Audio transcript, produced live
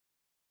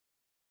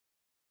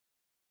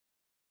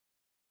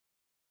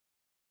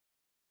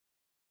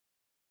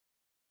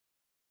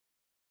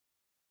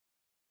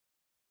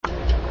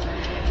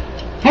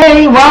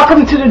Hey,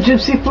 welcome to the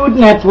Gypsy Food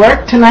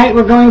Network. Tonight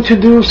we're going to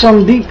do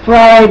some deep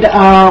fried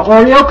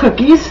Oreo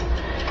cookies,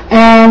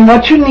 and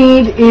what you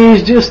need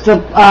is just the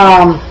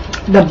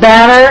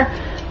batter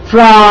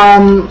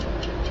from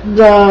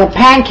the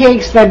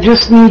pancakes that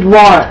just need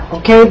water,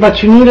 okay?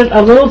 But you need it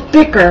a little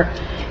thicker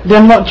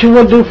than what you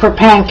would do for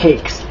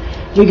pancakes.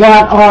 We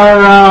got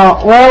our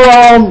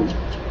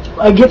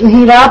Oreo getting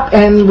heat up,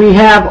 and we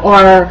have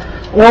our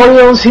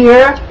Oreo's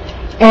here.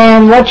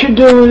 And what you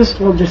do is,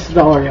 well, this is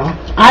the Oreo.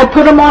 I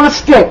put them on a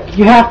stick.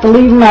 You have to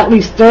leave them at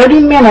least 30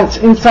 minutes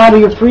inside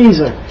of your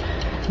freezer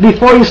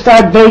before you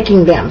start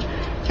baking them.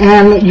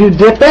 And you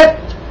dip it.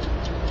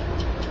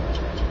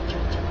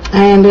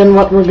 And then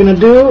what we're going to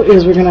do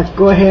is we're going to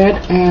go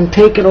ahead and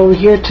take it over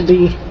here to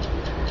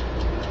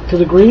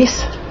the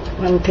grease.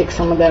 Let me take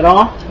some of that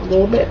off a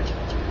little bit.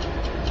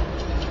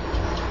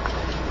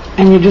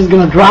 And you're just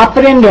going to drop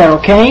it in there,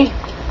 okay?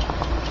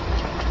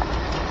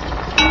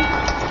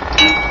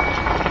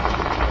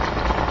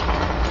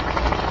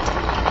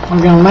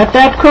 We're going to let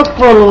that cook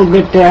for a little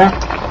bit there.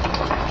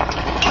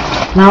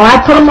 Now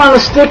I put them on the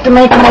stick to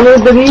make them a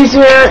little bit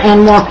easier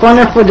and more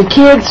funner for the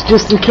kids,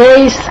 just in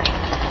case.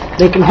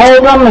 They can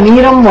hold them and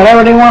eat them,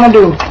 whatever they want to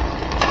do.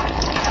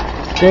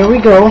 There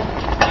we go.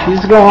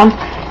 She's going.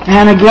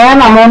 And again,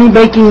 I'm only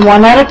baking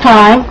one at a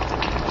time.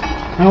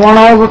 I don't want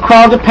to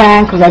overcrowd the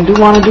pan because I do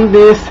want to do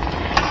this.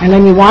 And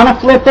then you want to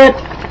flip it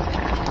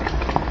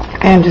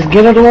and just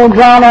get it a little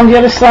brown on the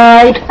other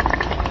side.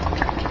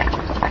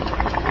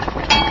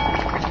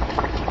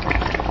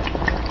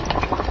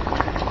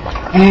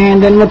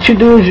 And then what you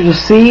do is you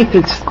just see if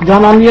it's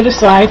done on the other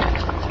side.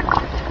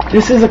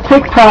 This is a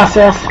quick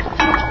process.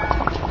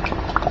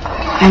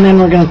 And then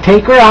we're going to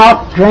take her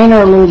out, drain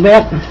her a little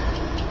bit.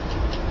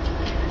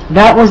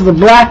 That was the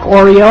black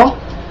Oreo.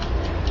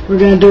 We're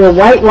going to do a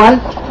white one.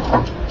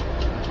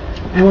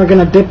 And we're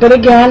going to dip it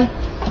again,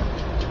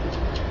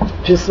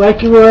 just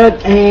like you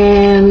would.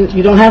 And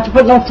you don't have to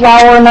put no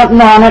flour or nothing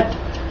on it.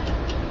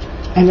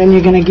 And then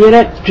you're going to get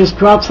it, just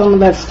drop some of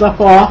that stuff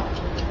off.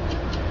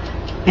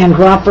 And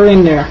drop her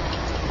in there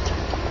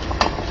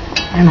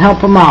and help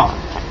them out.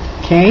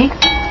 Okay.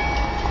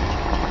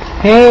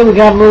 Hey, we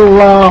got a little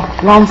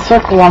round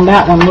circle on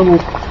that one, little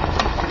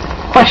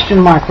question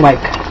mark like.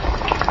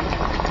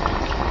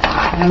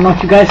 I don't know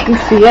if you guys can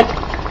see it.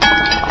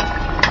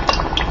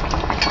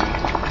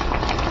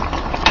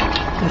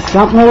 It's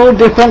something a little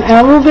different and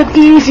a little bit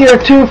easier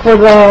too for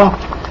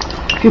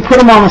if you put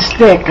them on a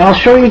stick. I'll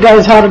show you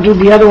guys how to do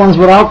the other ones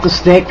without the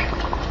stick,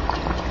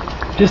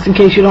 just in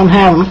case you don't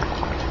have them.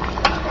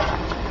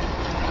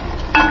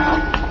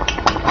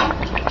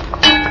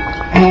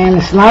 And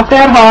it's not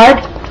that hard.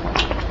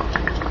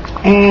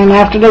 And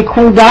after they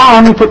cool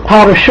down, we put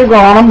powdered sugar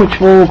on them, which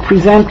will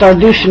present our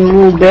dish in a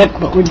little bit,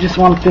 but we just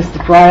want this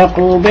to fry up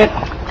a little bit.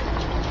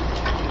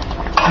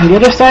 And the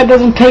other side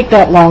doesn't take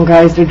that long,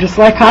 guys. They're just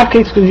like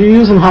hotcakes because you're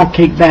using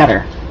hotcake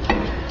batter.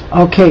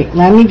 Okay,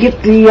 let me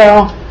get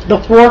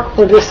the fork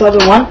for this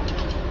other one.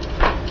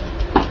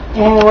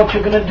 And what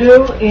you're going to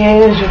do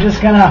is you're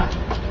just going to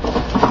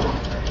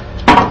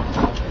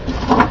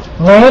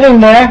lay it in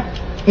there,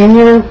 in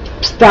your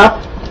stuff,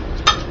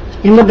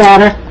 in the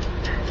batter.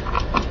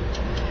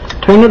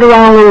 Turn it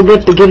around a little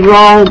bit to get it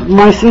all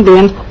moistened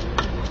in.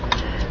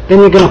 Then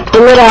you're going to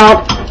pull it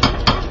out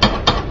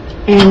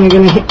and you're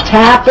going to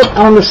tap it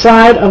on the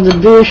side of the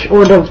dish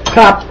or the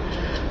cup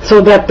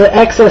so that the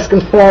excess can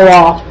fall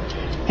off,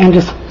 and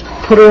just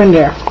put her in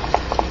there.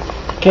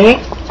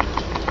 Okay?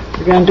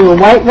 We're going to do a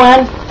white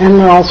one, and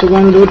we're also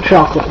going to do a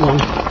chocolate one.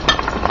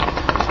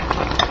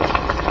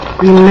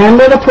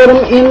 Remember to put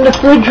them in the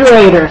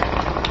refrigerator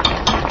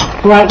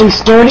for at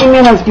least 30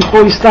 minutes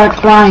before you start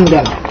frying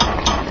them,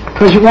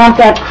 because you want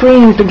that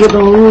cream to get a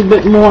little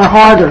bit more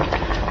harder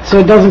so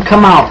it doesn't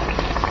come out.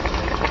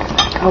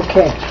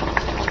 Okay,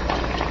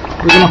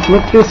 we're going to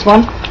flip this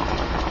one,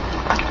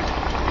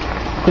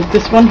 put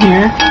this one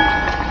here,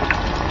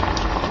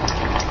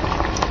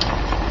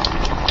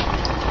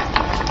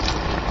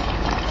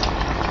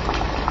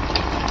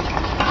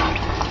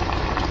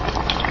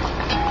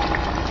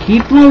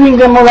 keep moving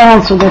them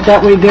around so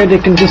that way there they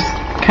can just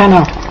kind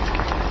of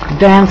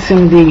dance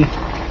in the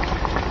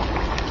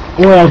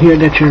oil here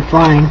that you're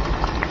frying.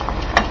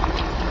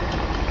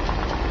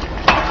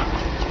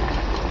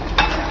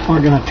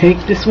 We're going to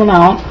take this one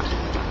out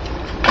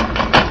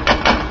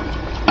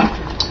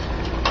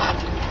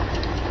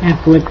and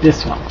flip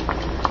this one.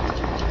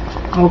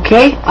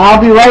 Okay,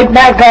 I'll be right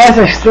back, guys.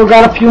 I still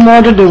got a few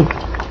more to do.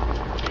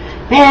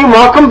 Hey,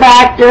 welcome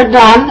back. They're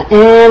done,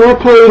 and we're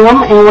plating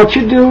them. And what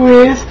you do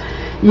is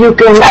you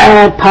can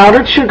add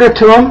powdered sugar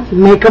to them,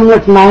 make them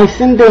look nice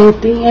and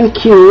dainty and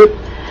cute.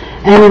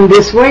 And in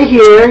this way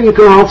here, you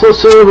can also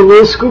serve a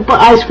little scoop of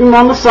ice cream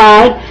on the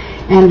side.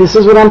 And this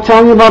is what I'm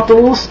telling you about the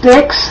little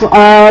sticks. You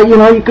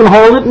know, you can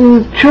hold it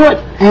and chew it.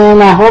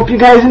 And I hope you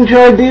guys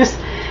enjoyed this.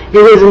 It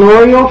is an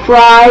Oreo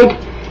fried.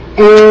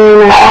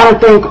 And I want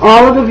to thank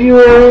all of the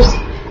viewers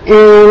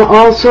and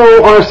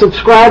also our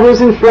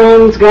subscribers and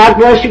friends. God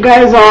bless you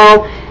guys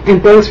all.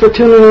 And thanks for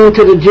tuning in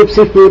to the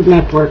Gypsy Food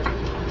Network.